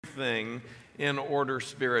everything in order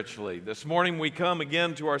spiritually. This morning we come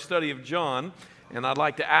again to our study of John, and I'd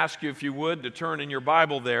like to ask you, if you would, to turn in your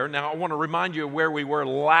Bible there. Now, I want to remind you of where we were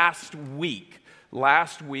last week.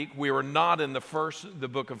 Last week, we were not in the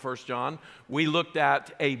book of 1 John. We looked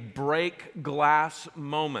at a break glass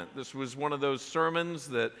moment. This was one of those sermons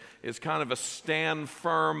that is kind of a stand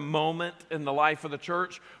firm moment in the life of the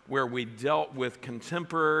church, where we dealt with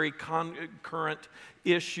contemporary, current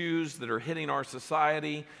issues that are hitting our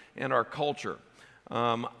society and our culture.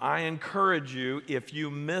 I encourage you, if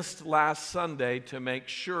you missed last Sunday, to make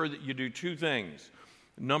sure that you do two things.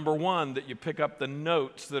 Number one, that you pick up the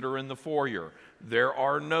notes that are in the foyer. There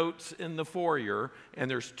are notes in the foyer,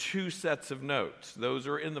 and there's two sets of notes. Those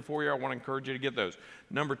are in the foyer. I want to encourage you to get those.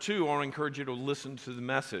 Number two, I want to encourage you to listen to the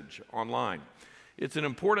message online. It's an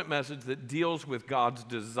important message that deals with God's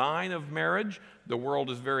design of marriage. The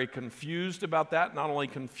world is very confused about that. Not only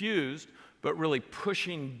confused, but really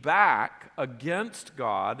pushing back against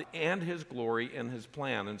God and His glory and His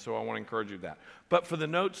plan. And so I want to encourage you that. But for the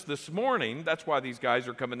notes this morning, that's why these guys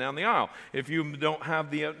are coming down the aisle. If you don't have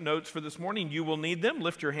the notes for this morning, you will need them.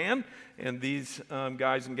 Lift your hand, and these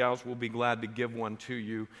guys and gals will be glad to give one to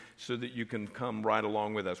you so that you can come right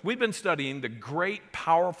along with us. We've been studying the great,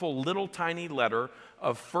 powerful, little tiny letter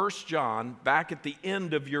of 1 John back at the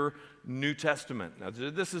end of your New Testament. Now,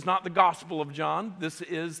 this is not the Gospel of John. This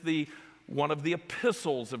is one of the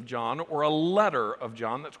epistles of John, or a letter of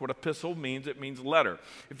John. That's what epistle means. It means letter.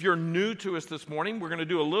 If you're new to us this morning, we're going to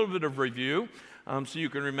do a little bit of review so you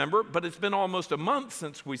can remember. But it's been almost a month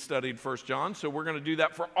since we studied 1 John, so we're going to do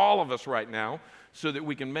that for all of us right now so that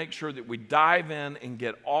we can make sure that we dive in and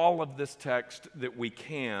get all of this text that we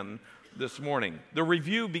can this morning. The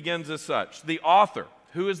review begins as such. The author.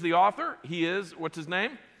 Who is the author? He is, what's his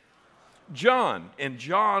name? John. And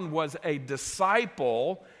John was a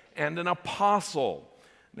disciple and an apostle.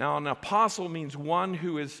 Now, an apostle means one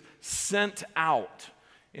who is sent out.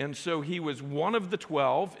 And so he was one of the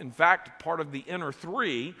 12, in fact, part of the inner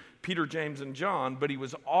three, Peter, James, and John, but he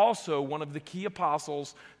was also one of the key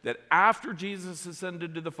apostles that after Jesus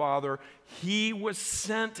ascended to the Father, he was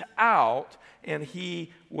sent out, and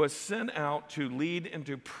he was sent out to lead and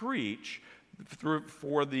to preach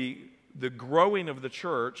for the growing of the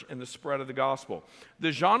church and the spread of the gospel.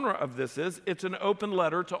 The genre of this is, it's an open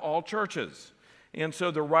letter to all churches. And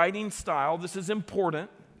so the writing style, this is important.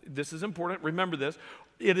 Remember this.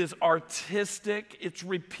 It is artistic, it's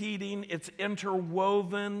repeating, it's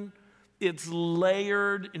interwoven, it's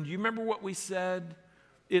layered. And do you remember what we said?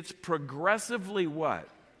 It's progressively what?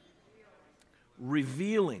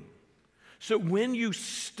 Revealing. So when you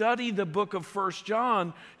study the book of 1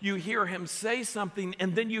 John, you hear him say something,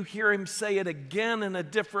 and then you hear him say it again in a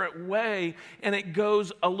different way, and it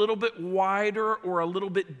goes a little bit wider or a little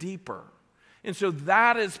bit deeper. And so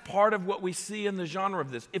that is part of what we see in the genre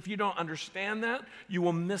of this. If you don't understand that, you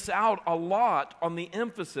will miss out a lot on the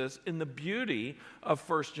emphasis in the beauty of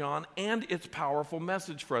 1 John and its powerful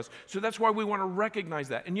message for us. So that's why we want to recognize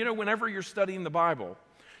that. And you know, whenever you're studying the Bible,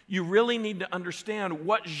 you really need to understand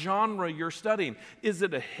what genre you're studying. Is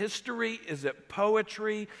it a history? Is it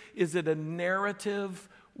poetry? Is it a narrative?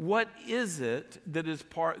 What is it that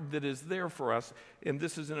is there for us? And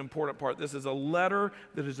this is an important part. This is a letter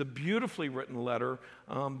that is a beautifully written letter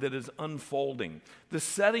that is unfolding. The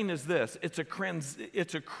setting is this. It's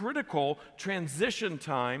a critical transition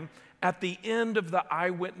time at the end of the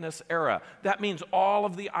eyewitness era. That means all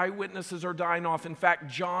of the eyewitnesses are dying off. In fact,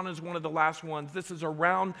 John is one of the last ones. This is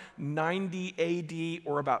around 90 AD,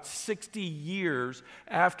 or about 60 years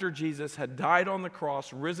after Jesus had died on the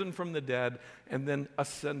cross, risen from the dead, and then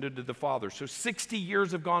ascended to the Father. So 60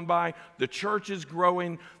 years have gone by. The church is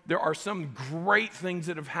growing. There are some great things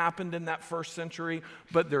that have happened in that first century,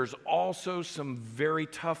 but there's also some very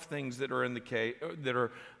tough things that are in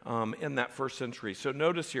that first century. So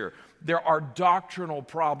notice here, there are doctrinal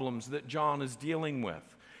problems that John is dealing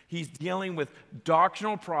with. He's dealing with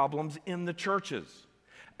doctrinal problems in the churches.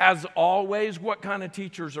 As always, what kind of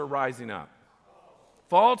teachers are rising up?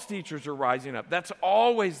 False teachers are rising up. That's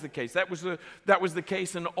always the case. That was the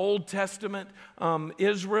case in Old Testament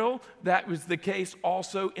Israel. That was the case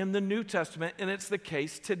also in the New Testament, and it's the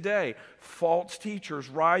case today. False teachers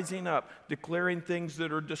rising up, declaring things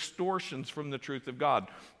that are distortions from the truth of God.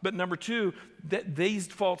 But number two, that these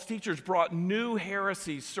false teachers brought new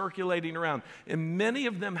heresies circulating around, and many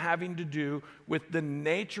of them having to do with the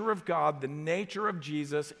nature of God, the nature of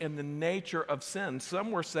Jesus, and the nature of sin.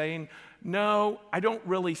 Some were saying, no, I don't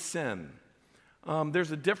really sin.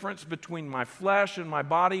 There's a difference between my flesh and my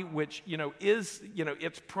body, which,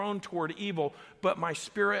 it's prone toward evil, but my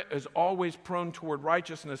spirit is always prone toward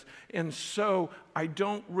righteousness. And so I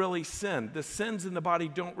don't really sin. The sins in the body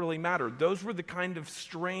don't really matter. Those were the kind of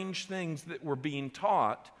strange things that were being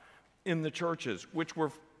taught in the churches, which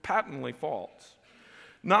were patently false.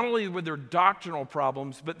 Not only were there doctrinal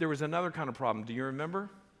problems, but there was another kind of problem. Do you remember?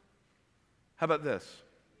 How about this?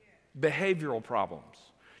 Behavioral problems.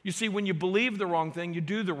 You see, when you believe the wrong thing, you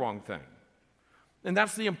do the wrong thing. And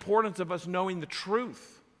that's the importance of us knowing the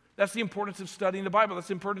truth. That's the importance of studying the Bible. That's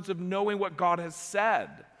the importance of knowing what God has said.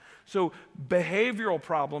 So behavioral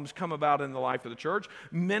problems come about in the life of the church.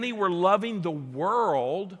 Many were loving the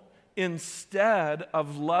world instead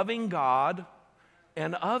of loving God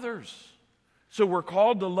and others. So we're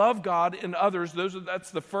called to love God and others.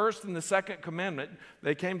 That's the first and the second commandment.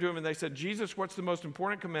 They came to him and they said, Jesus, what's the most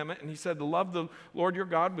important commandment? And he said, to love the Lord your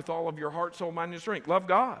God with all of your heart, soul, mind, and strength. Love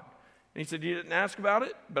God. And he said, you didn't ask about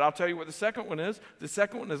it, but I'll tell you what the second one is. The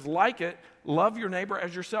second one is like it. Love your neighbor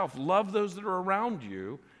as yourself. Love those that are around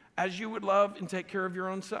you as you would love and take care of your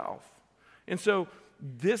own self. And so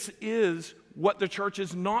this is what the church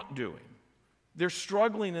is not doing. They're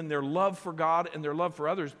struggling in their love for God and their love for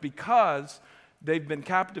others because they've been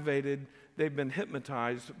captivated, they've been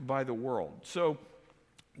hypnotized by the world. So,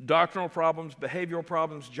 doctrinal problems, behavioral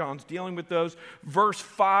problems, John's dealing with those. Verse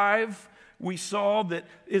 5, we saw that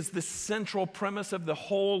is the central premise of the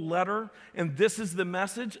whole letter, and this is the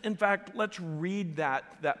message. In fact, let's read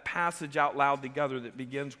that passage out loud together that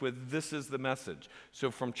begins with, this is the message. So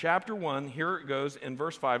from chapter 1, here it goes in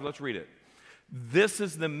verse 5, let's read it. This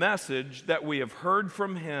is the message that we have heard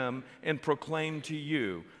from him and proclaimed to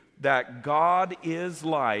you, that God is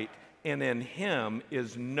light, and in him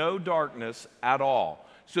is no darkness at all.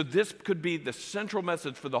 So this could be the central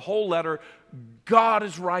message for the whole letter. God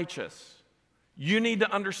is righteous. You need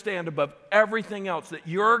to understand above everything else that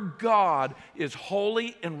your God is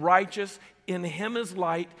holy and righteous, in him is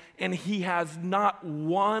light, and he has not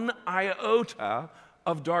one iota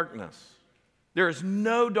of darkness. There is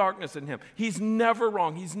no darkness in him. He's never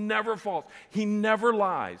wrong. He's never false. He never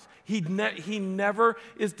lies. He never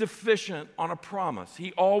is deficient on a promise.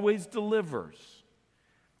 He always delivers.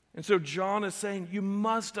 And so John is saying you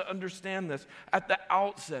must understand this at the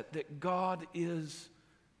outset, that God is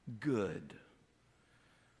good.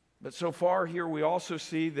 But so far here we also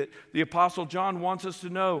see that the Apostle John wants us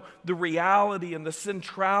to know the reality and the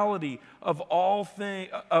centrality of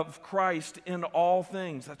of Christ in all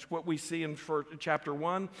things. That's what we see in chapter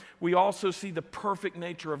 1. We also see the perfect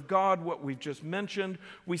nature of God, what we've just mentioned.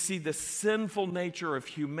 We see the sinful nature of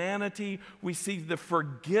humanity. We see the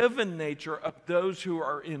forgiven nature of those who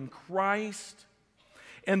are in Christ.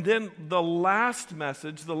 And then the last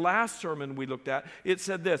message, the last sermon we looked at, it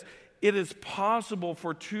said this: it is possible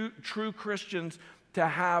for true Christians to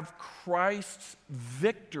have Christ's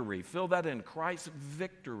victory. Fill that in, Christ's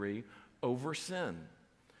victory over sin.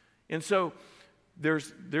 And so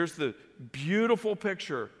there's the beautiful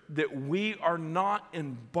picture that we are not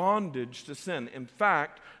in bondage to sin. In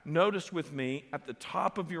fact, notice with me at the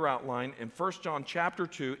top of your outline in 1 John chapter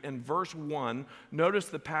 2 in verse 1, notice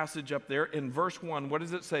the passage up there. In verse 1, what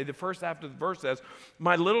does it say? The first half of the verse says,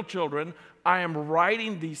 my little children, I am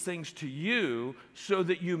writing these things to you so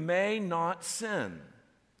that you may not sin.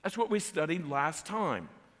 That's what we studied last time.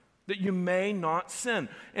 That you may not sin.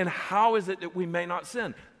 And how is it that we may not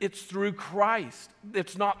sin? It's through Christ.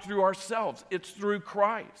 It's not through ourselves. It's through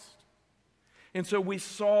Christ. And so we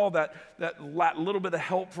saw that little bit of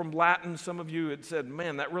help from Latin. Some of you had said,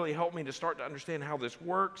 man, that really helped me to start to understand how this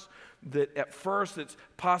works. That at first it's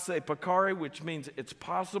posse peccare, which means it's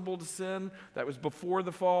possible to sin. That was before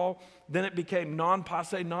the fall. Then it became non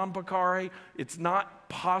posse, non peccare. It's not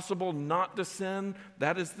possible not to sin.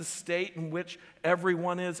 That is the state in which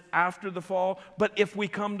everyone is after the fall. But if we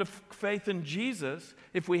come to faith in Jesus,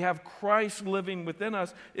 if we have Christ living within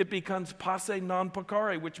us, it becomes posse non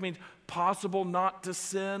peccare, which means possible not to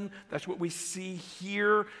sin. That's what we see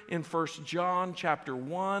here in 1 John chapter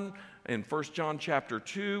 1. In 1 John chapter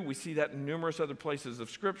 2, we see that in numerous other places of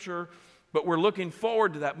Scripture. But we're looking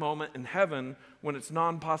forward to that moment in heaven when it's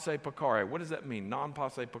non posse peccare. What does that mean, non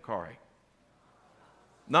posse peccare?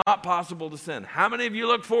 Not possible to sin. How many of you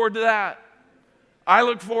look forward to that? I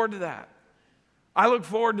look forward to that. I look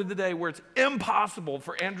forward to the day where it's impossible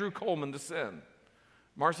for Andrew Coleman to sin.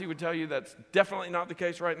 Marcy would tell you that's definitely not the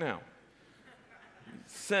case right now. He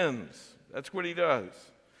sins. That's what he does.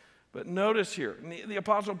 But notice here, the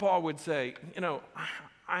Apostle Paul would say,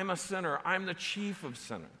 I'm a sinner. I'm the chief of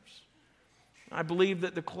sinners. I believe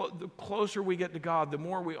that the closer we get to God, the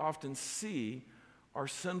more we often see our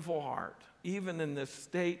sinful heart, even in this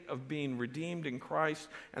state of being redeemed in Christ,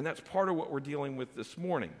 and that's part of what we're dealing with this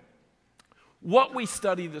morning. What we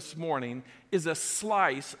study this morning is a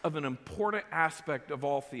slice of an important aspect of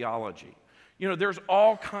all theology. You know, there's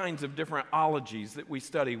all kinds of different ologies that we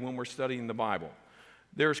study when we're studying the Bible.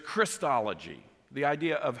 There's Christology, the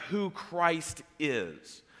idea of who Christ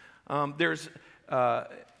is. There's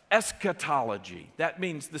eschatology. That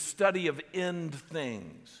means the study of end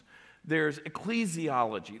things. There's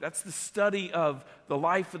ecclesiology. That's the study of the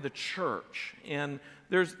life of the church. And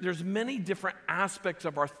there's many different aspects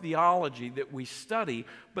of our theology that we study.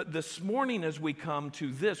 But this morning as we come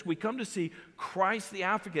to this, we come to see Christ the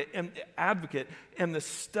advocate, and the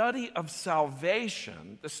study of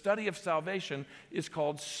salvation. The study of salvation is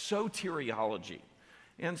called soteriology.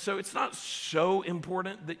 And so it's not so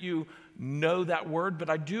important that you know that word, but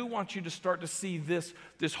I do want you to start to see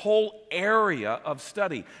this whole area of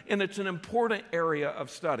study. And it's an important area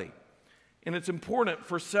of study. And it's important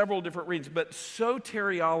for several different reasons. But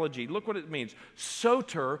soteriology, look what it means.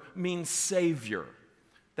 Soter means Savior.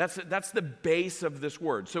 That's the base of this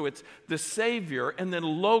word. So it's the Savior, and then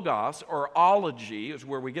logos, or ology, is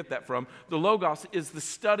where we get that from. The logos is the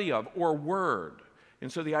study of, or word.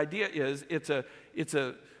 And so the idea is it's a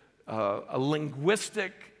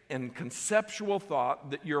linguistic and conceptual thought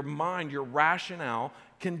that your mind, your rationale,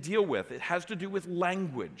 can deal with. It has to do with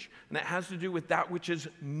language, and it has to do with that which is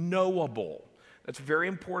knowable. That's very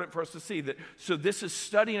important for us to see. So this is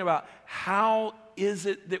studying about how is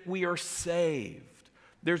it that we are saved.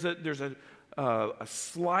 There's a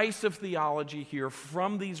slice of theology here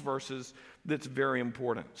from these verses that's very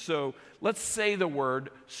important. So let's say the word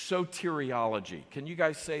soteriology. Can you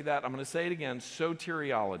guys say that? I'm going to say it again,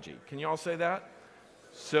 soteriology. Can you all say that?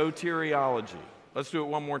 Soteriology. Let's do it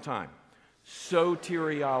one more time.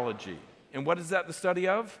 Soteriology. And what is that the study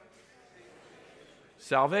of?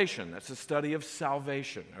 Salvation. That's the study of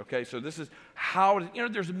salvation. Okay, so this is how,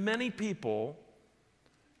 there's many people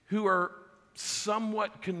who are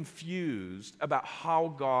somewhat confused about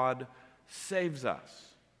how God saves us.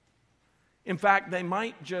 In fact, they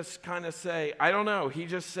might just kind of say, I don't know, he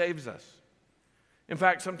just saves us. In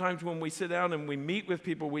fact, sometimes when we sit down and we meet with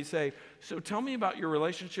people, we say, so tell me about your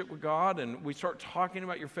relationship with God, and we start talking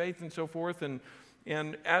about your faith and so forth,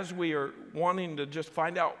 and as we are wanting to just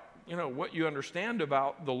find out, what you understand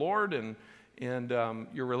about the Lord and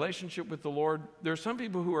your relationship with the Lord, there's some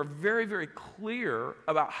people who are very, very clear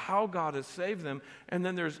about how God has saved them, and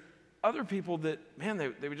then there's other people that,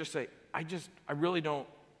 they would just say, I really don't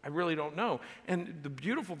know. And the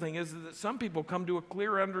beautiful thing is that some people come to a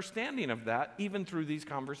clear understanding of that even through these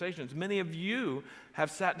conversations. Many of you have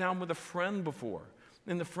sat down with a friend before,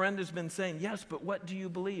 and the friend has been saying, yes, but what do you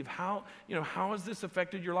believe? How has this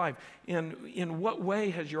affected your life? And in what way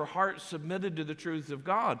has your heart submitted to the truths of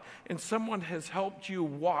God? And someone has helped you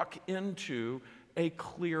walk into a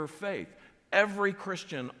clear faith. Every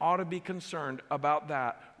Christian ought to be concerned about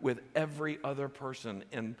that with every other person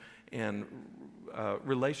and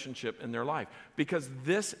relationship in their life, because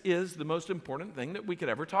this is the most important thing that we could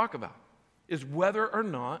ever talk about, is whether or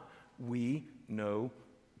not we know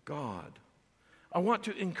God. I want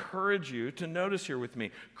to encourage you to notice here with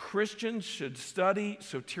me, Christians should study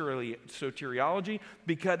soteriology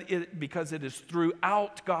because it is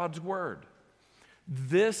throughout God's Word.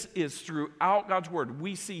 This is throughout God's Word.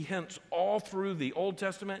 We see hints all through the Old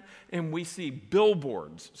Testament, and we see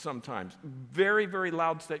billboards sometimes, very, very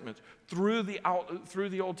loud statements through the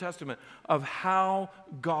Old Testament of how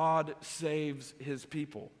God saves His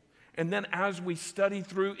people. And then as we study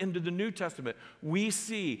through into the New Testament, we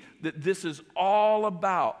see that this is all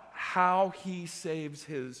about how He saves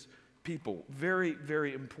His people. Very,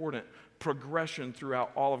 very important progression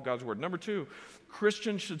throughout all of God's Word. Number two,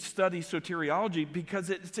 Christians should study soteriology because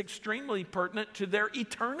it's extremely pertinent to their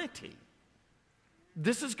eternity.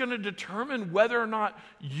 This is going to determine whether or not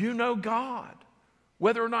you know God,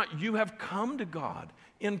 whether or not you have come to God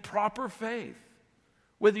in proper faith,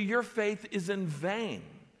 whether your faith is in vain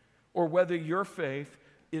or whether your faith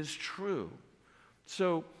is true.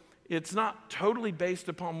 So it's not totally based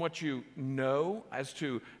upon what you know as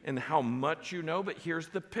to and how much you know, but here's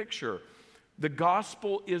the picture. The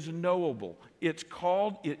gospel is knowable. It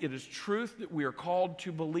is truth that we are called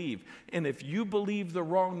to believe. And if you believe the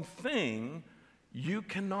wrong thing, you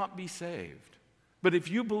cannot be saved. But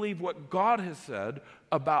if you believe what God has said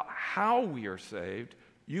about how we are saved,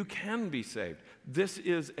 you can be saved. This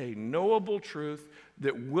is a knowable truth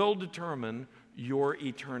that will determine your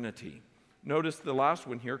eternity. Notice the last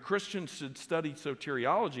one here. Christians should study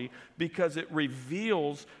soteriology because it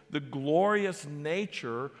reveals the glorious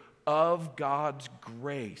nature of God's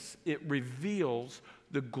grace. It reveals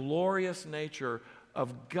the glorious nature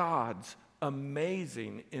of God's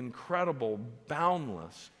amazing, incredible,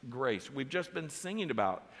 boundless grace. We've just been singing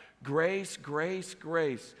about grace, grace,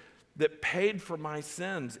 grace that paid for my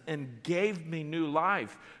sins and gave me new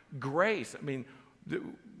life. Grace, I mean,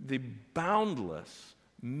 the boundless,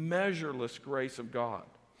 measureless grace of God.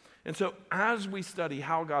 And so as we study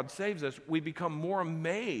how God saves us, we become more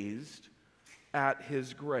amazed at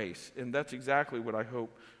his grace. And that's exactly what I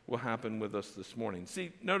hope will happen with us this morning.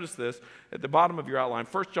 See, notice this at the bottom of your outline.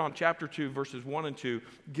 1 John chapter 2, verses 1 and 2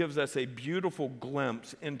 gives us a beautiful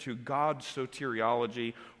glimpse into God's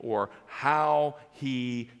soteriology, or how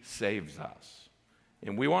he saves us.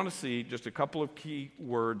 And we want to see just a couple of key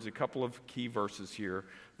words, a couple of key verses here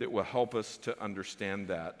that will help us to understand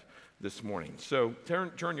that this morning. So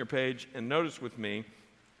turn your page and notice with me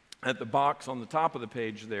at the box on the top of the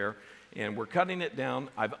page there, and we're cutting it down.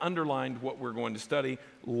 I've underlined what we're going to study.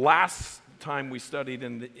 Last time we studied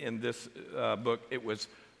in this book, it was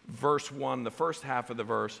verse 1, the first half of the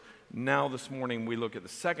verse. Now this morning we look at the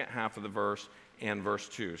second half of the verse and verse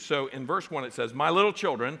 2. So in verse 1 it says, "My little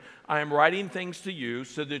children, I am writing things to you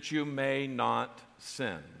so that you may not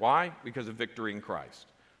sin." Why? Because of victory in Christ.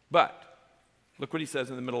 But, look what he says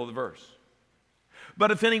in the middle of the verse.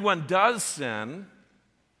 "But if anyone does sin,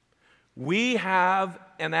 we have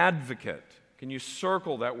an advocate." Can you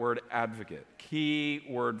circle that word advocate? Key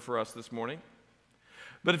word for us this morning.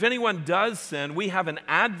 "But if anyone does sin, we have an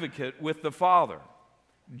advocate with the Father,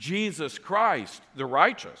 Jesus Christ, the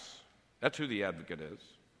righteous." That's who the advocate is.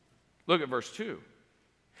 Look at verse 2.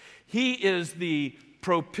 "He is the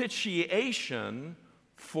propitiation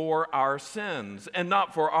for our sins, and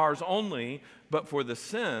not for ours only, but for the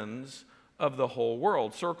sins of the whole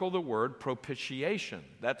world." Circle the word propitiation.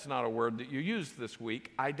 That's not a word that you use this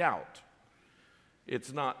week, I doubt.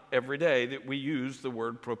 It's not every day that we use the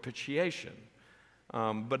word propitiation.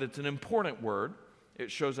 But it's an important word.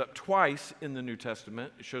 It shows up twice in the New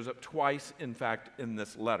Testament. It shows up twice, in fact, in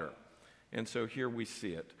this letter. And so here we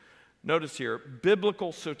see it. Notice here,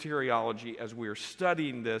 biblical soteriology, as we are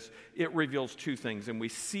studying this, it reveals two things, and we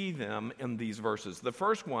see them in these verses. The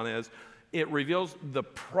first one is, it reveals the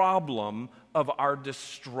problem of our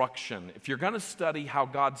destruction. If you're going to study how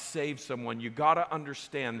God saves someone, you got to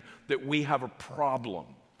understand that we have a problem.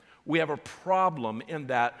 We have a problem in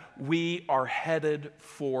that we are headed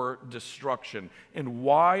for destruction. And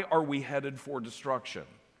why are we headed for destruction?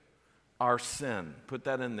 Our sin. Put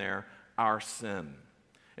that in there, our sin.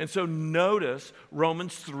 And so notice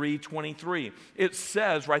Romans 3:23. It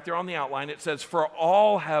says, right there on the outline, it says, "For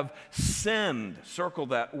all have sinned." Circle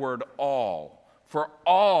that word all. "For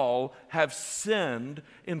all have sinned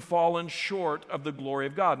and fallen short of the glory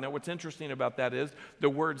of God." Now what's interesting about that is the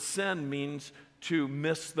word sin means to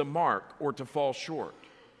miss the mark or to fall short.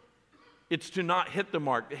 It's to not hit the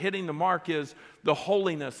mark. Hitting the mark is the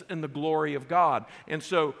holiness and the glory of God. And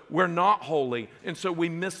so we're not holy, and so we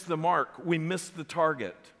miss the mark. We miss the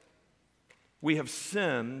target. We have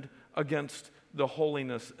sinned against the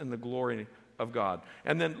holiness and the glory of God.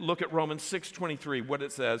 And then look at Romans 6:23, what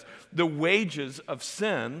it says. The wages of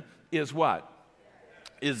sin is what?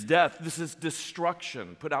 Is death. This is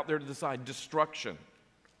destruction. Put out there to the side, destruction.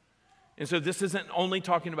 And so this isn't only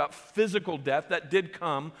talking about physical death that did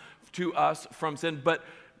come to us from sin, but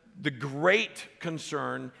the great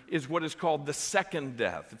concern is what is called the second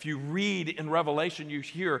death. If you read in Revelation, you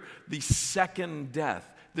hear the second death.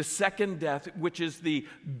 The second death, which is the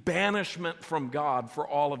banishment from God for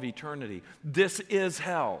all of eternity. This is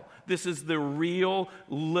hell. This is the real,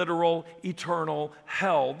 literal, eternal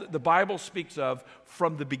hell that the Bible speaks of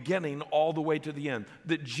from the beginning all the way to the end,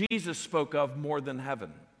 that Jesus spoke of more than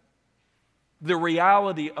heaven. The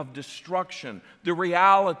reality of destruction, the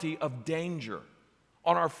reality of danger.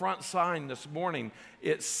 On our front sign this morning,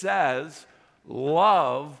 it says,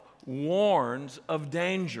 "Love warns of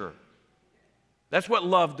danger." That's what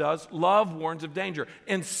love does. Love warns of danger.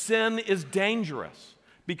 And sin is dangerous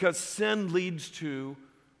because sin leads to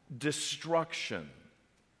destruction.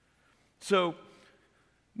 So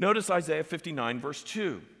notice Isaiah 59, verse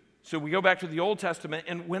 2. So we go back to the Old Testament,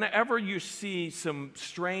 and whenever you see some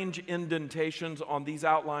strange indentations on these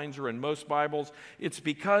outlines or in most Bibles, it's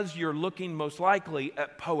because you're looking most likely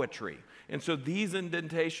at poetry. And so these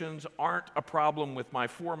indentations aren't a problem with my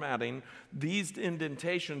formatting. These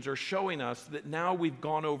indentations are showing us that now we've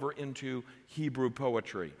gone over into Hebrew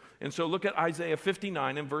poetry. And so look at Isaiah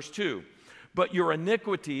 59 and verse 2. "But your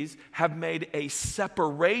iniquities have made a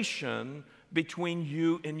separation between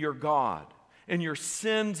you and your God. And your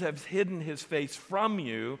sins have hidden his face from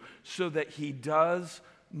you so that he does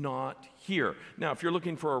not hear. Now, if you're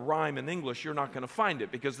looking for a rhyme in English, you're not going to find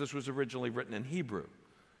it because this was originally written in Hebrew.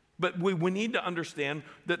 But we need to understand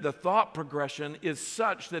that the thought progression is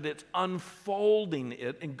such that it's unfolding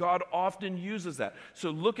it, and God often uses that.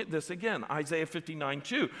 So look at this again, Isaiah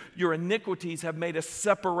 59:2. Your iniquities have made a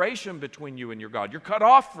separation between you and your God. You're cut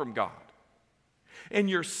off from God. And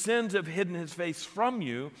your sins have hidden his face from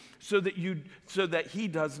you so that he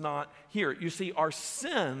does not hear. You see, our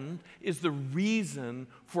sin is the reason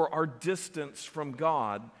for our distance from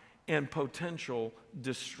God and potential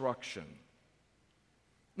destruction.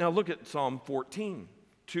 Now look at Psalm 14,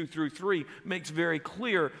 2-3, makes very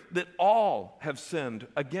clear that all have sinned.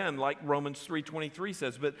 Again, like Romans 3:23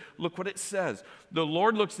 says, but look what it says. The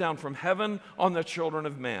Lord looks down from heaven on the children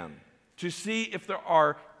of man to see if there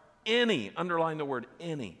are any, underline the word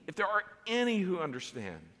any, if there are any who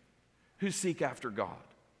understand, who seek after God.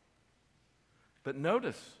 But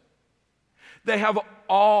notice, they have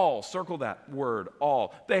all, circle that word,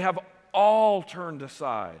 all. They have all turned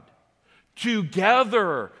aside.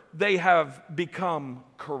 Together they have become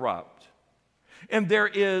corrupt. And there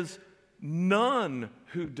is none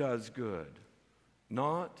who does good,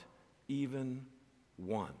 not even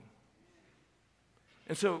one.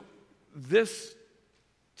 And so this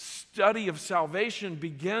study of salvation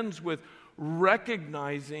begins with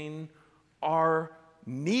recognizing our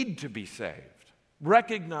need to be saved,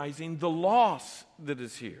 recognizing the loss that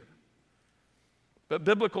is here. But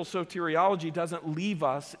biblical soteriology doesn't leave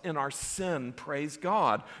us in our sin, praise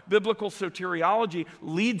God. Biblical soteriology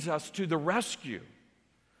leads us to the rescue.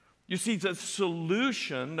 You see, the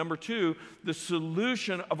solution, number two, the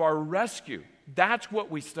solution of our rescue. That's what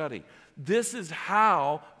we study. This is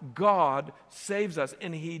how God saves us,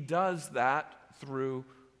 and he does that through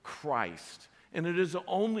Christ. And it is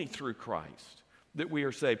only through Christ that we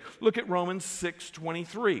are saved. Look at Romans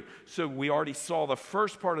 6:23. So we already saw the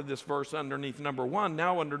first part of this verse underneath number 1.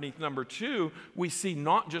 Now underneath number 2, we see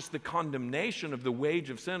not just the condemnation of the wage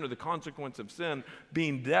of sin or the consequence of sin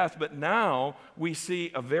being death, but now we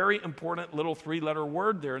see a very important little 3-letter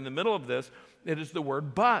word there in the middle of this. It is the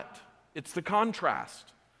word but. It's the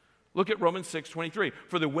contrast. Look at Romans 6:23.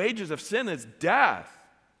 For the wages of sin is death,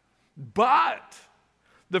 but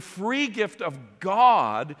the free gift of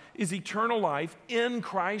God is eternal life in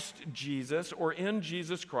Christ Jesus, or in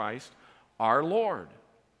Jesus Christ our Lord.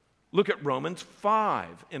 Look at Romans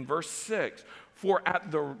 5 in verse 6. For at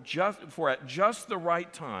just the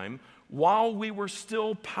right time, while we were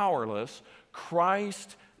still powerless,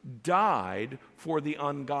 Christ died for the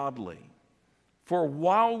ungodly. For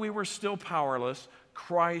while we were still powerless,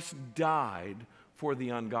 Christ died for the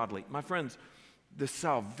ungodly. My friends, the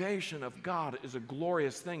salvation of God is a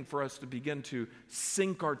glorious thing for us to begin to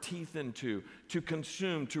sink our teeth into, to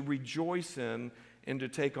consume, to rejoice in, and to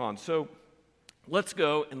take on. So let's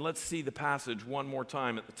go and let's see the passage one more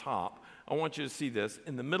time at the top. I want you to see this.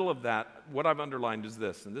 In the middle of that, what I've underlined is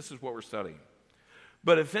this, and this is what we're studying.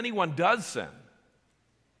 But if anyone does sin,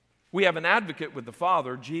 we have an advocate with the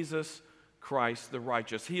Father, Jesus Christ the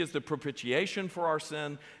righteous. He is the propitiation for our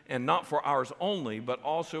sin, and not for ours only, but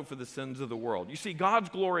also for the sins of the world. You see, God's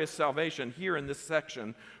glorious salvation here in this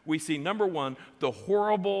section, we see, number 1, the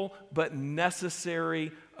horrible but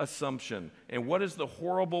necessary assumption. And what is the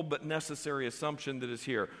horrible but necessary assumption that is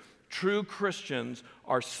here? True Christians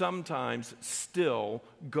are sometimes still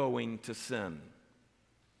going to sin.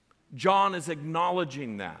 John is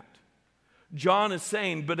acknowledging that. John is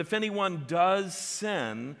saying, but if anyone does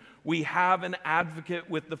sin, we have an advocate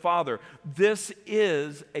with the Father. This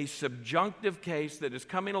is a subjunctive case that is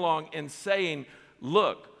coming along and saying,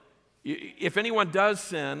 look, if anyone does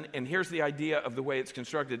sin, and here's the idea of the way it's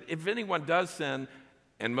constructed, if anyone does sin,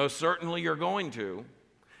 and most certainly you're going to,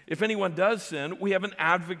 if anyone does sin, we have an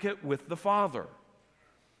advocate with the Father.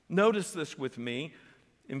 Notice this with me.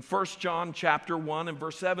 In 1 John chapter 1 and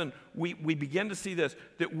verse 7, we begin to see this,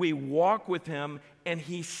 that we walk with him and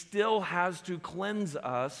he still has to cleanse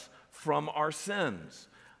us from our sins.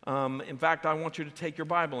 In fact, I want you to take your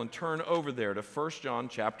Bible and turn over there to 1 John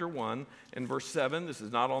chapter 1 and verse 7. This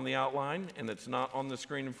is not on the outline and it's not on the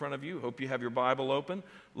screen in front of you. Hope you have your Bible open.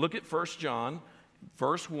 Look at 1 John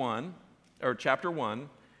verse 1, or chapter 1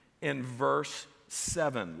 and verse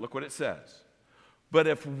 7. Look what it says. But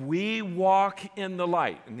if we walk in the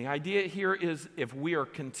light, and the idea here is if we are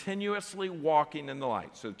continuously walking in the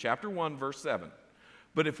light. So chapter 1, verse 7.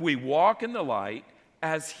 But if we walk in the light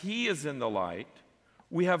as he is in the light,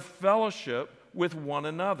 we have fellowship with one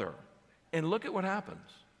another. And look at what happens.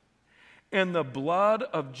 And the blood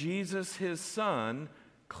of Jesus, his son,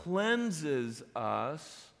 cleanses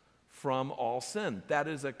us from all sin. That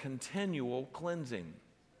is a continual cleansing.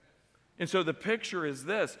 And so the picture is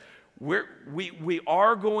this. We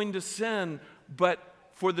are going to sin, but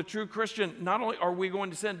for the true Christian, not only are we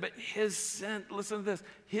going to sin, but his sin, listen to this,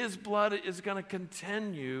 his blood is going to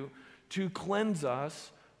continue to cleanse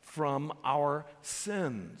us from our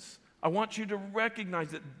sins. I want you to recognize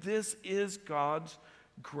that this is God's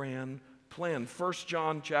grand plan. 1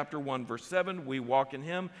 John chapter 1, verse 7, we walk in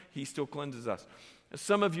him, he still cleanses us.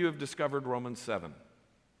 Some of you have discovered Romans 7.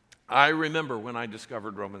 I remember when I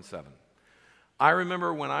discovered Romans 7. I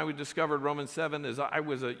remember when I discovered Romans 7 as I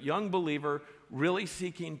was a young believer really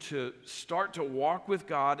seeking to start to walk with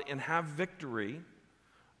God and have victory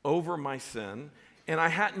over my sin. And I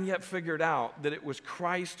hadn't yet figured out that it was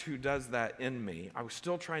Christ who does that in me. I was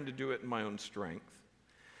still trying to do it in my own strength.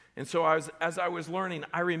 And so as I was learning,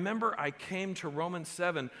 I remember I came to Romans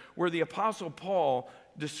 7 where the Apostle Paul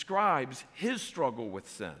describes his struggle with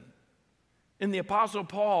sin. And the Apostle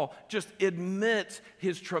Paul just admits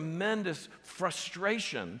his tremendous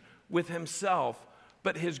frustration with himself,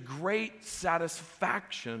 but his great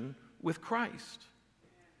satisfaction with Christ.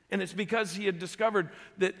 And it's because he had discovered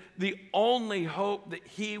that the only hope that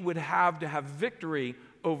he would have to have victory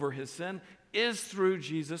over his sin is through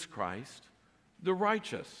Jesus Christ, the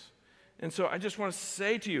righteous. And so I just want to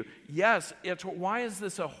say to you, yes, why is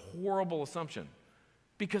this a horrible assumption?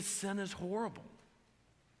 Because sin is horrible.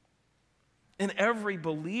 And every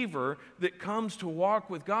believer that comes to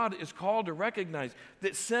walk with God is called to recognize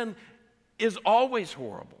that sin is always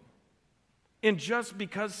horrible. And just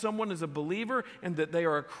because someone is a believer and that they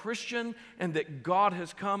are a Christian and that God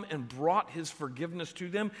has come and brought his forgiveness to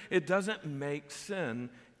them, it doesn't make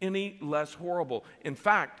sin any less horrible. In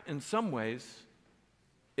fact, in some ways,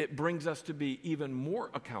 it brings us to be even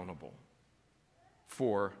more accountable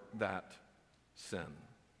for that sin.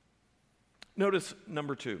 Notice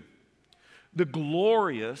number 2. The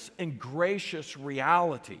glorious and gracious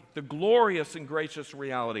reality. The glorious and gracious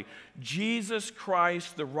reality. Jesus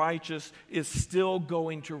Christ, the righteous, is still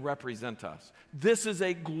going to represent us. This is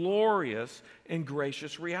a glorious and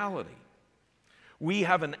gracious reality. We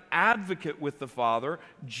have an advocate with the Father,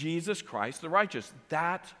 Jesus Christ, the righteous.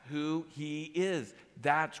 That's who he is.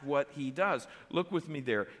 That's what he does. Look with me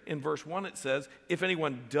there. In verse 1 it says, if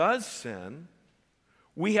anyone does sin,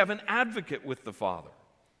 we have an advocate with the Father.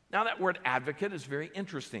 Now that word advocate is very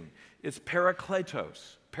interesting. It's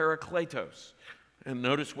parakletos. And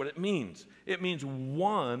notice what it means. It means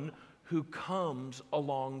one who comes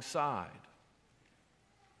alongside.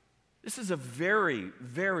 This is a very,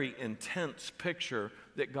 very intense picture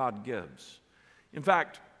that God gives. In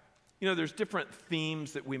fact, there's different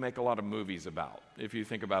themes that we make a lot of movies about, if you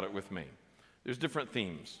think about it with me. There's different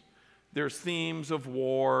themes. There's themes of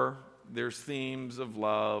war. There's themes of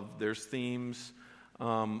love. There's themes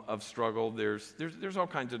of struggle. There's all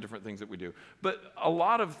kinds of different things that we do. But a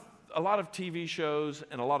lot of TV shows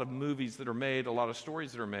and a lot of movies that are made, a lot of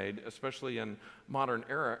stories that are made, especially in modern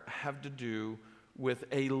era, have to do with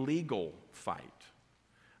a legal fight.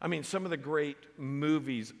 I mean, some of the great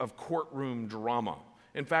movies of courtroom drama.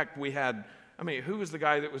 In fact, who was the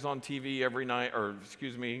guy that was on TV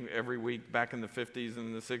every week back in the 50s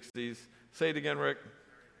and the 60s? Say it again, Rick.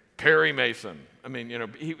 Perry Mason.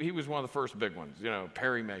 He was one of the first big ones,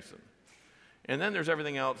 Perry Mason. And then there's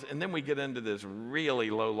everything else. And then we get into this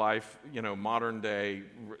really low life, modern day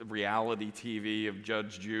reality TV of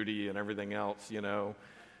Judge Judy and everything else,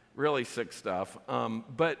 really sick stuff.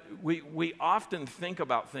 But we often think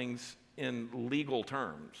about things in legal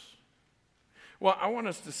terms. Well, I want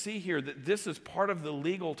us to see here that this is part of the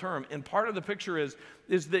legal term. And part of the picture is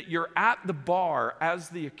that you're at the bar as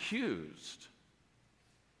the accused.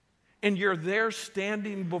 And you're there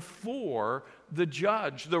standing before the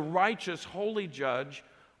judge, the righteous, holy judge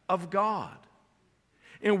of God.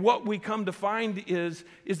 And what we come to find is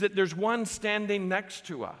that there's one standing next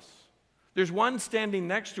to us. There's one standing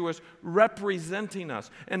next to us representing us.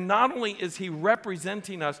 And not only is he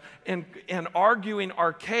representing us and arguing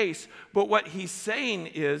our case, but what he's saying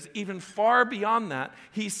is, even far beyond that,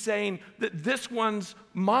 he's saying that this one's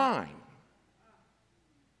mine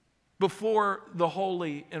before the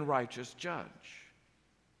holy and righteous judge.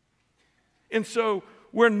 And so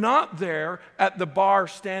we're not there at the bar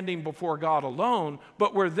standing before God alone,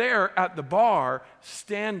 but we're there at the bar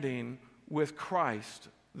standing with Christ,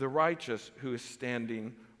 the righteous, who is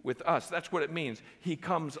standing with us. That's what it means. He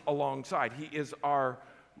comes alongside. He is our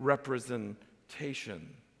representation.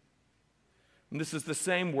 And this is the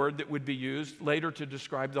same word that would be used later to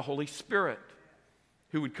describe the Holy Spirit.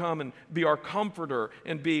 who would come and be our comforter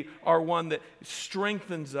and be our one that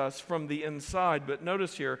strengthens us from the inside. But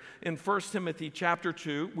notice here in 1 Timothy chapter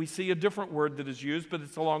 2, we see a different word that is used, but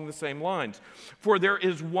it's along the same lines. For there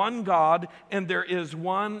is one God and there is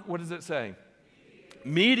one, what does it say?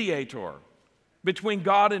 Mediator between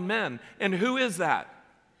God and men. And who is that?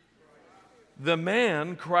 The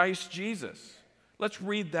man, Christ Jesus. Let's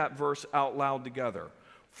read that verse out loud together.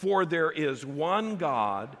 For there is one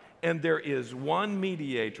God and there is one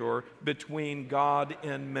mediator between God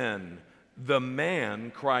and men, the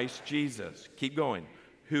man Christ Jesus. Keep going.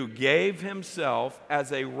 Who gave himself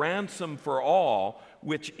as a ransom for all,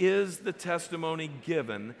 which is the testimony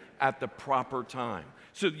given at the proper time.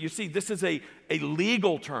 So you see, this is a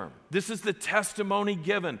legal term. This is the testimony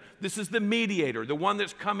given. This is the mediator, the one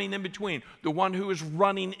that's coming in between, the one who is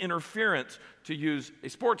running interference, to use a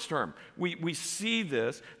sports term. We see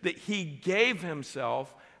this, that he gave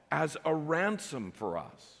himself as a ransom for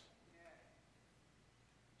us.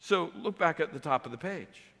 So look back at the top of the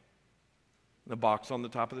page, the box on the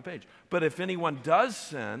top of the page. But if anyone does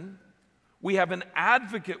sin, we have an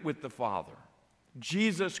advocate with the Father,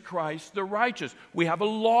 Jesus Christ the righteous. We have a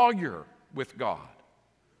lawyer with God.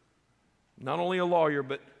 Not only a lawyer,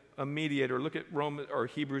 but a mediator. Look at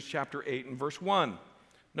Hebrews chapter 8 and verse 1.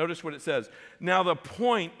 Notice what it says. Now the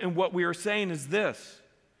point in what we are saying is this,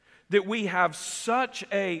 that we have such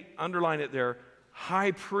a, underline it there,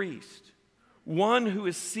 high priest, one who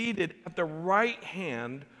is seated at the right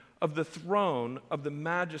hand of the throne of the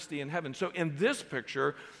majesty in heaven. So in this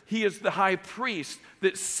picture, he is the high priest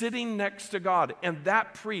that's sitting next to God, and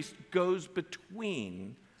that priest goes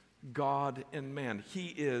between God and man.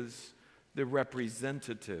 He is the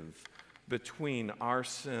representative between our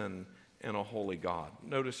sin and a holy God.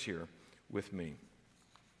 Notice here with me,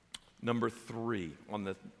 number 3 on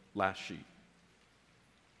the last sheet.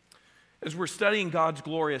 As we're studying God's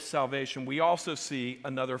glorious salvation, we also see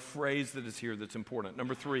another phrase that is here that's important.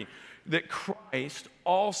 Number 3, that Christ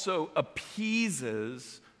also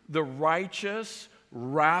appeases the righteous,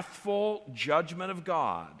 wrathful judgment of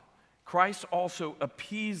God. Christ also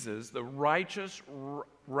appeases the righteous,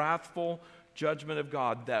 wrathful judgment of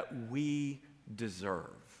God that we deserve.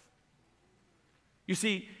 You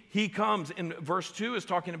see, he comes, in verse 2 is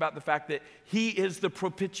talking about the fact that he is the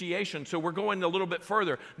propitiation. So we're going a little bit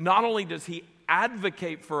further. Not only does he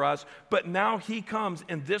advocate for us, but now he comes,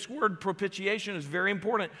 and this word propitiation is very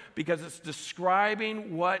important because it's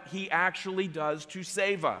describing what he actually does to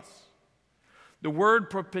save us. The word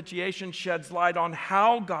propitiation sheds light on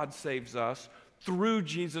how God saves us through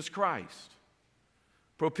Jesus Christ.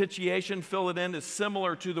 Propitiation, fill it in, is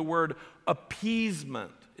similar to the word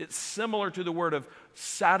appeasement. It's similar to the word of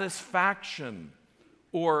satisfaction,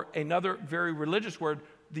 or another very religious word,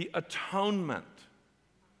 the atonement.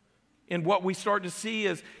 And what we start to see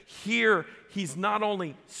is here, he's not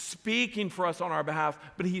only speaking for us on our behalf,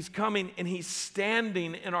 but he's coming and he's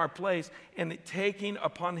standing in our place and taking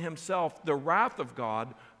upon himself the wrath of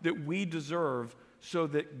God that we deserve, so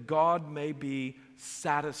that God may be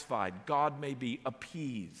satisfied, God may be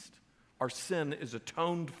appeased. Our sin is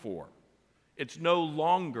atoned for. It's no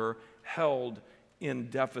longer held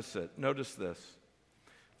in deficit. Notice this.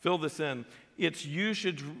 Fill this in. Its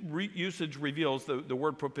usage reveals, the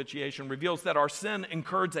word propitiation reveals that our sin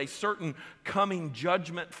incurs a certain coming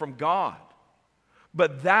judgment from God.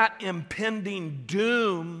 But that impending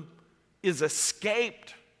doom is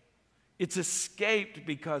escaped. It's escaped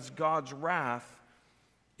because God's wrath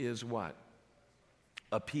is what?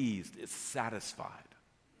 Appeased. It's satisfied.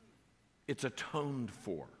 It's atoned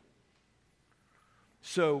for.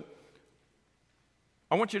 So,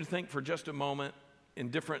 I want you to think for just a moment in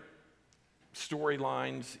different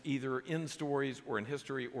storylines, either in stories or in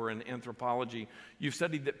history or in anthropology. You've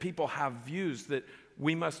studied that people have views that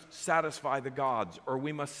we must satisfy the gods, or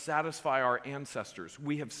we must satisfy our ancestors.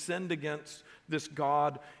 We have sinned against this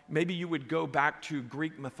God. Maybe you would go back to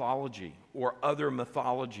Greek mythology or other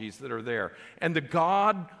mythologies that are there. And the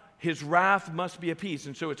God, his wrath must be appeased.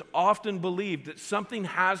 And so it's often believed that something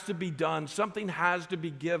has to be done, something has to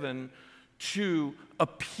be given to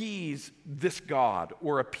appease this God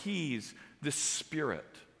or appease this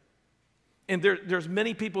spirit. And there's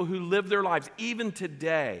many people who live their lives, even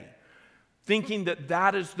today, thinking that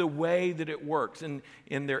that is the way that it works.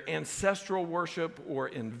 In their ancestral worship or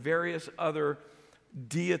in various other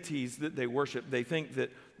deities that they worship, they think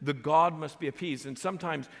that the god must be appeased. And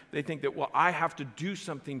sometimes they think that, well, I have to do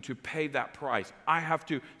something to pay that price. I have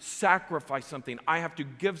to sacrifice something. I have to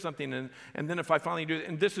give something. And then if I finally do it,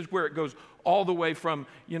 and this is where it goes all the way from,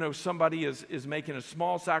 somebody is making a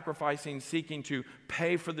small sacrificing, seeking to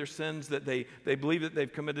pay for their sins that they believe that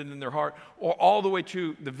they've committed in their heart, or all the way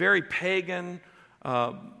to the very pagan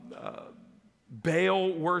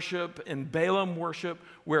Baal worship and Balaam worship,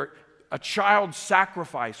 where a child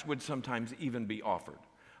sacrifice would sometimes even be offered.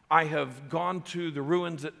 I have gone to the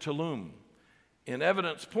ruins at Tulum, and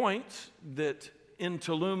evidence points that in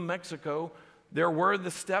Tulum, Mexico, there were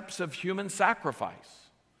the steps of human sacrifice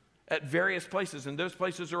at various places, and those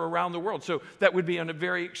places are around the world. So that would be in a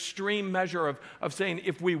very extreme measure of saying,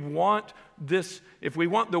 if we want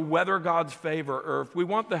the weather god's favor, or if we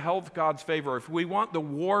want the health god's favor, if we want the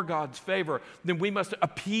war god's favor, then we must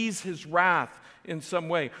appease his wrath in some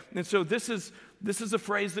way. And so this is a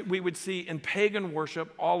phrase that we would see in pagan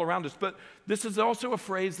worship all around us. But this is also a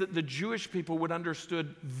phrase that the Jewish people would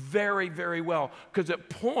understood very, very well, because it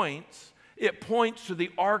points to the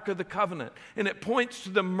Ark of the Covenant, and it points to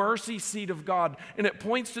the mercy seat of God, and it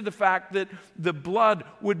points to the fact that the blood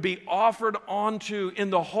would be offered onto, in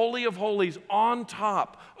the Holy of Holies, on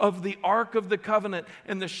top of the Ark of the Covenant,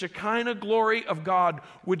 and the Shekinah glory of God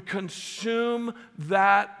would consume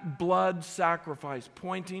that blood sacrifice,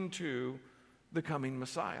 pointing to the coming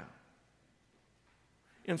Messiah.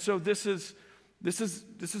 And so this is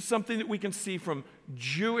something that we can see from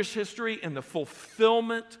Jewish history and the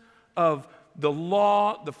fulfillment of the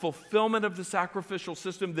law, the fulfillment of the sacrificial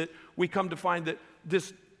system, that we come to find that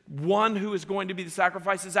this one who is going to be the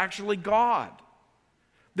sacrifice is actually God.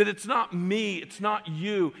 That it's not me, it's not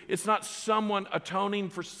you, it's not someone atoning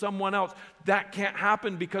for someone else. That can't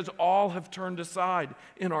happen because all have turned aside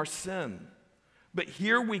in our sin. But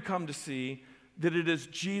here we come to see that it is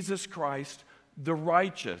Jesus Christ, the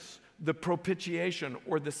righteous, the propitiation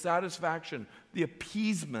or the satisfaction, the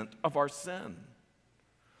appeasement of our sin.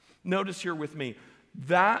 Notice here with me,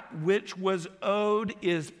 that which was owed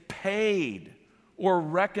is paid or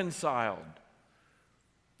reconciled.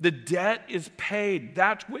 The debt is paid.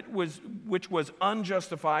 That which was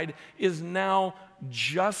unjustified is now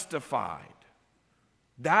justified.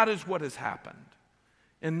 That is what has happened.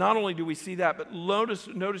 And not only do we see that, but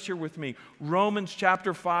notice here with me, Romans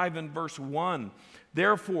chapter 5 and verse 1.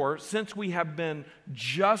 Therefore, since we have been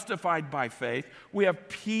justified by faith, we have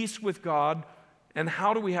peace with God. And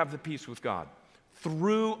how do we have the peace with God?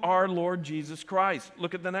 Through our Lord Jesus Christ.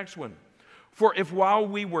 Look at the next one. For if while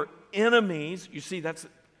we were enemies, you see, this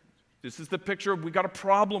is the picture of we got a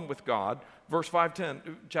problem with God.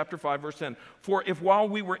 Chapter 5, verse 10. For if while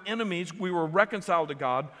we were enemies, we were reconciled to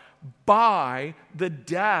God by the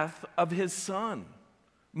death of his Son,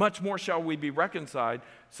 much more shall we be reconciled,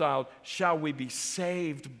 shall we be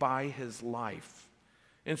saved by his life.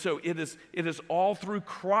 And so it is all through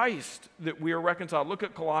Christ that we are reconciled. Look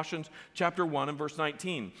at Colossians chapter 1 and verse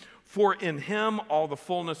 19. For in him all the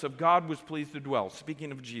fullness of God was pleased to dwell.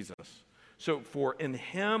 Speaking of Jesus. So for in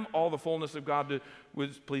him all the fullness of God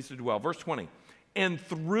was pleased to dwell. Verse 20. And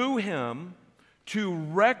through him to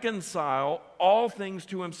reconcile all things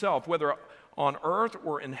to himself, whether on earth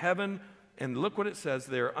or in heaven. And look what it says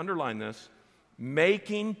there, underline this.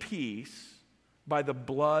 Making peace by the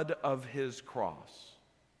blood of his cross.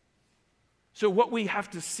 So what we have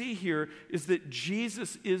to see here is that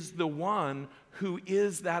Jesus is the one who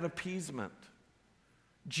is that appeasement.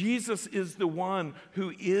 Jesus is the one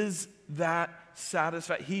who is that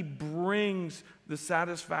satisfaction. He brings the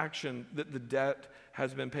satisfaction that the debt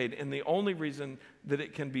has been paid. And the only reason that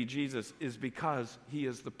it can be Jesus is because he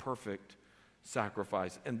is the perfect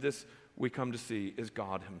sacrifice. And this we come to see is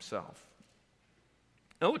God himself.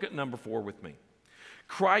 Now look at number 4 with me.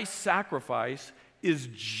 Christ's sacrifice is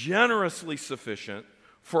generously sufficient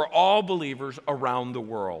for all believers around the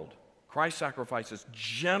world. Christ's sacrifice is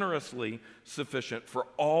generously sufficient for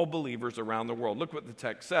all believers around the world. Look what the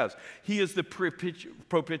text says. He is the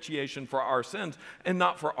propitiation for our sins, and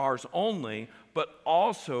not for ours only, but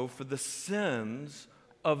also for the sins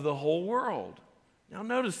of the whole world. Now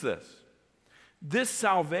notice this. This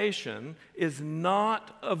salvation is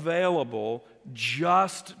not available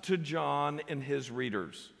just to John and his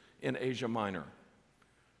readers in Asia Minor.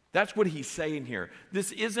 That's what he's saying here.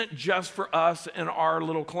 This isn't just for us and our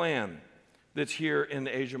little clan that's here in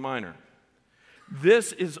Asia Minor.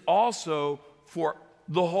 This is also for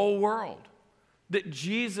the whole world. That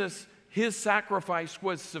Jesus, his sacrifice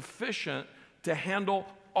was sufficient to handle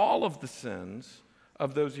all of the sins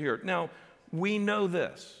of those here. Now, we know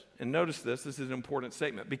this, and notice this is an important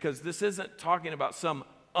statement, because this isn't talking about some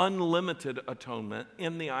unlimited atonement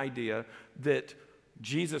in the idea that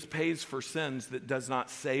Jesus pays for sins that does not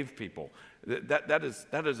save people. That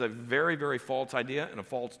is a very, very false idea and a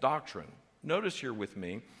false doctrine. Notice here with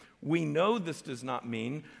me, we know this does not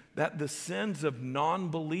mean that the sins of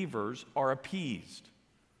non-believers are appeased.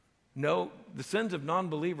 No, the sins of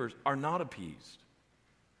non-believers are not appeased.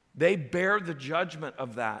 They bear the judgment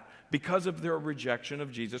of that because of their rejection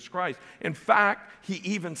of Jesus Christ. In fact, he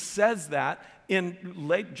even says that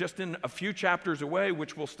just in a few chapters away,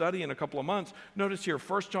 which we'll study in a couple of months. Notice here,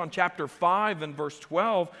 1 John chapter 5 and verse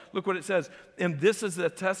 12, look what it says. And this is the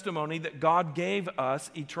testimony that God gave us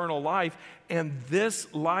eternal life, and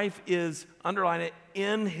this life is, underline it,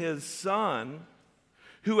 in his Son.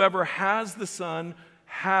 Whoever has the Son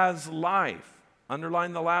has life.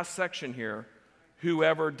 Underline the last section here.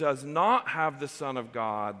 Whoever does not have the Son of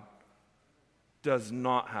God does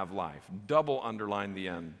not have life. Double underline the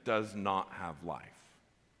end, does not have life.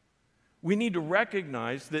 We need to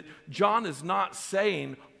recognize that John is not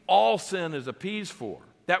saying all sin is appeased for.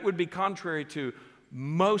 That would be contrary to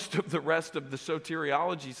most of the rest of the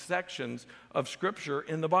soteriology sections of Scripture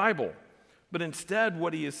in the Bible. But instead,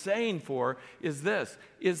 what he is saying for is this,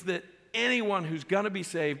 is that anyone who's going to be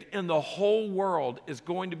saved in the whole world is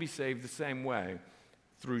going to be saved the same way,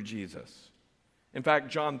 through Jesus. In fact,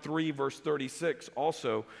 John 3, verse 36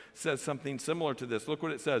 also says something similar to this. Look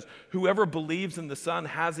what it says. Whoever believes in the Son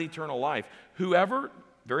has eternal life. Whoever,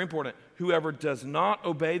 very important, whoever does not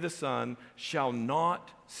obey the Son shall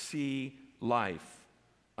not see life.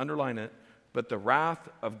 Underline it. But the wrath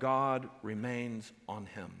of God remains on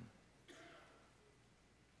him.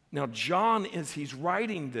 Now, John, as he's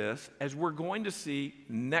writing this, as we're going to see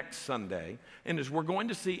next Sunday, and as we're going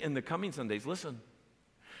to see in the coming Sundays, listen,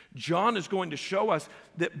 John is going to show us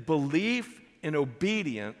that belief and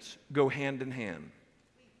obedience go hand in hand.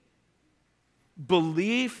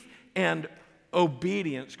 Belief and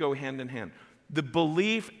obedience go hand in hand. The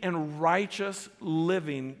belief and righteous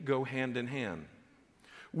living go hand in hand.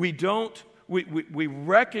 We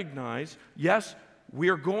recognize, yes, we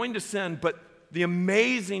are going to sin, but the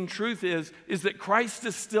amazing truth is that Christ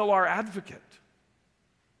is still our advocate.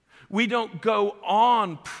 We don't go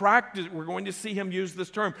on practice. We're going to see him use this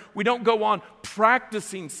term. We don't go on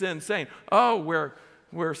practicing sin, saying, oh,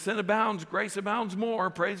 where sin abounds, grace abounds more.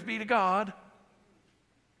 Praise be to God.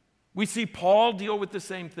 We see Paul deal with the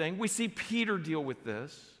same thing. We see Peter deal with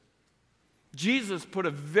this. Jesus put a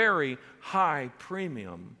very high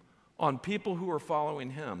premium on people who are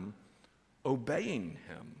following him, obeying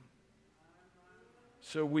him.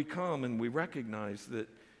 So we come and we recognize that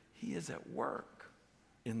he is at work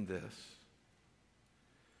in this.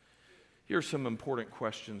 Here are some important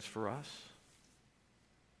questions for us.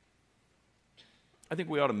 I think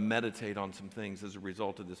we ought to meditate on some things as a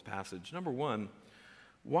result of this passage. Number one,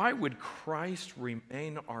 why would Christ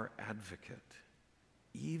remain our advocate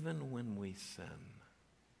even when we sin?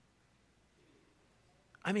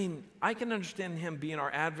 I mean, I can understand him being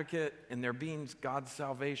our advocate and there being God's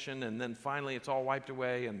salvation, and then finally it's all wiped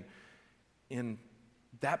away and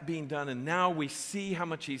that being done, and now we see how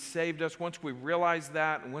much he saved us once we realize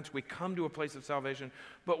that and once we come to a place of salvation.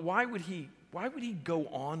 But why would he go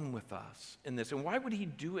on with us in this, and why would he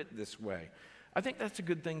do it this way? I think that's a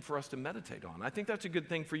good thing for us to meditate on. I think that's a good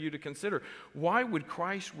thing for you to consider. Why would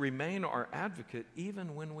Christ remain our advocate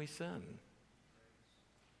even when we sin?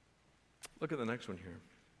 Look at the next one here.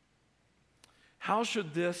 How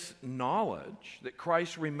should this knowledge that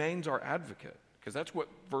Christ remains our advocate, because that's what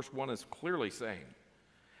verse 1 is clearly saying,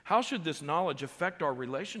 how should this knowledge affect our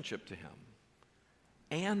relationship to him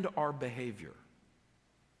and our behavior?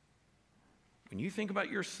 When you think about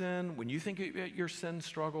your sin, when you think about your sin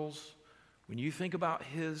struggles, when you think about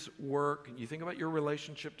his work, and you think about your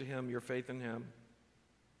relationship to him, your faith in him,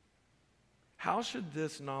 how should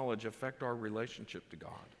this knowledge affect our relationship to God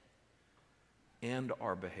and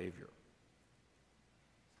our behavior?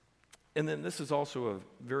 And then this is also a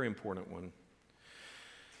very important one.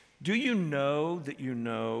 Do you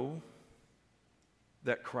know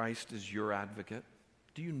that Christ is your advocate?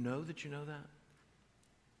 Do you know that you know that?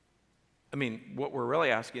 I mean, what we're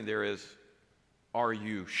really asking there is, are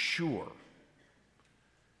you sure?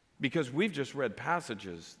 Because we've just read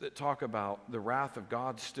passages that talk about the wrath of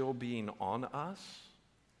God still being on us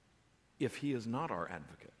if he is not our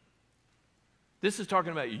advocate. This is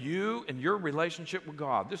talking about you and your relationship with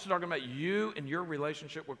God. This is talking about you and your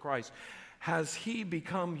relationship with Christ. Has he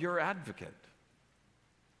become your advocate?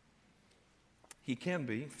 He can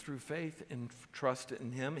be through faith and trust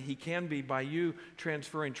in him. He can be by you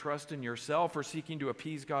transferring trust in yourself or seeking to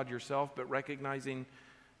appease God yourself, but recognizing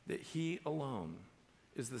that he alone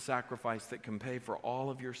is the sacrifice that can pay for all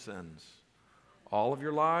of your sins, all of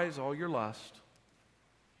your lies, all your lust,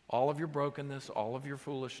 all of your brokenness, all of your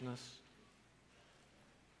foolishness.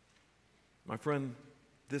 My friend,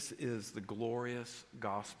 this is the glorious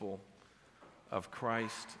gospel of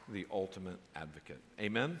Christ, the ultimate advocate.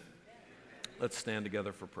 Amen? Let's stand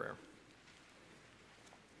together for prayer.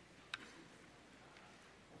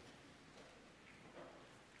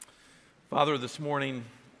 Father, this morning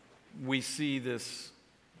we see this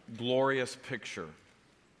glorious picture,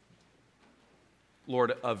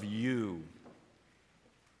 Lord, of you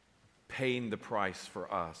paying the price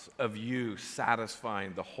for us, of you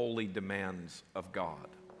satisfying the holy demands of God.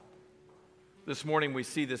 This morning we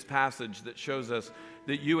see this passage that shows us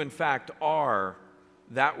that you in fact are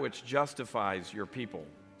that which justifies your people.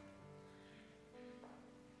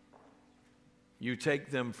 You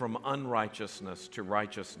take them from unrighteousness to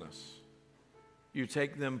righteousness. You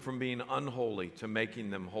take them from being unholy to making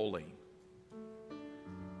them holy.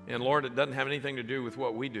 And Lord, it doesn't have anything to do with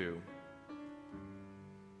what we do.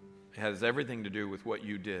 It has everything to do with what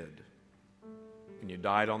you did. And you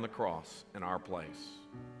died on the cross in our place.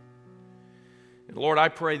 And Lord, I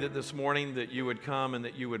pray that this morning that you would come and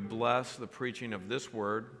that you would bless the preaching of this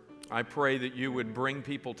word. I pray that you would bring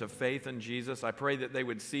people to faith in Jesus. I pray that they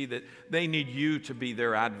would see that they need you to be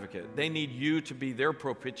their advocate. They need you to be their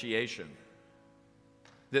propitiation.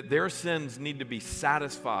 That their sins need to be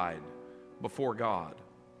satisfied before God.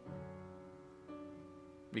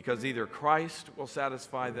 Because either Christ will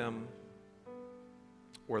satisfy them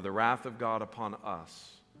or the wrath of God upon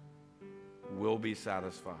us will be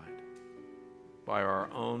satisfied by our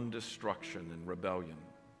own destruction and rebellion.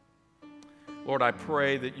 Lord, I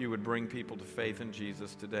pray that you would bring people to faith in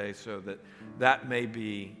Jesus today so that that may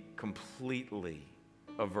be completely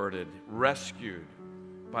averted, rescued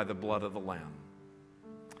by the blood of the Lamb.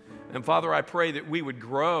 And Father, I pray that we would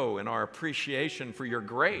grow in our appreciation for your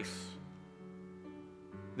grace,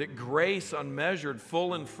 that grace unmeasured,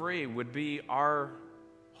 full and free would be our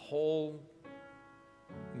whole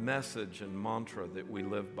message and mantra that we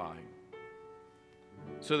live by.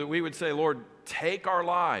 So that we would say, Lord, take our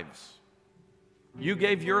lives. You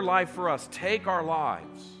gave your life for us. Take our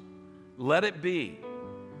lives. Let it be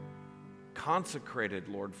consecrated,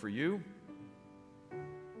 Lord, for you.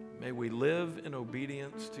 May we live in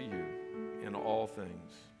obedience to you in all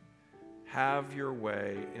things. Have your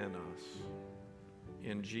way in us.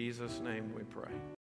 In Jesus' name we pray.